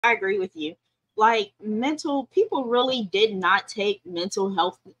I agree with you. Like mental people really did not take mental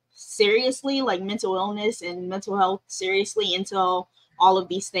health seriously, like mental illness and mental health seriously until all of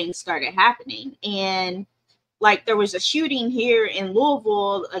these things started happening. And like there was a shooting here in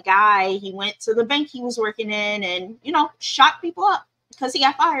Louisville, a guy, he went to the bank he was working in and, shot people up because he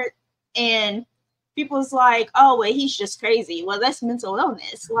got fired. And people's like, oh, well, he's just crazy. Well, that's mental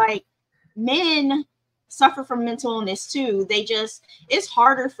illness. Like men suffer from mental illness too. It's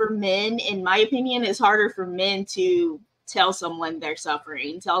harder for men, in my opinion, it's harder for men to tell someone they're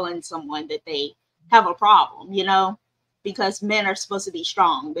suffering, telling someone that they have a problem, because men are supposed to be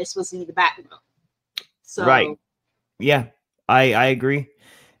strong. They're supposed to be the backbone. Right. So, Yeah, I agree.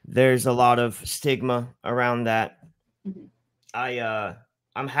 There's a lot of stigma around that. mhm.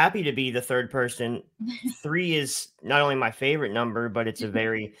 I'm happy to be the third person. 3 is not only my favorite number, but it's a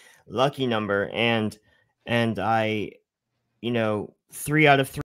very lucky number, and I, 3 out of 3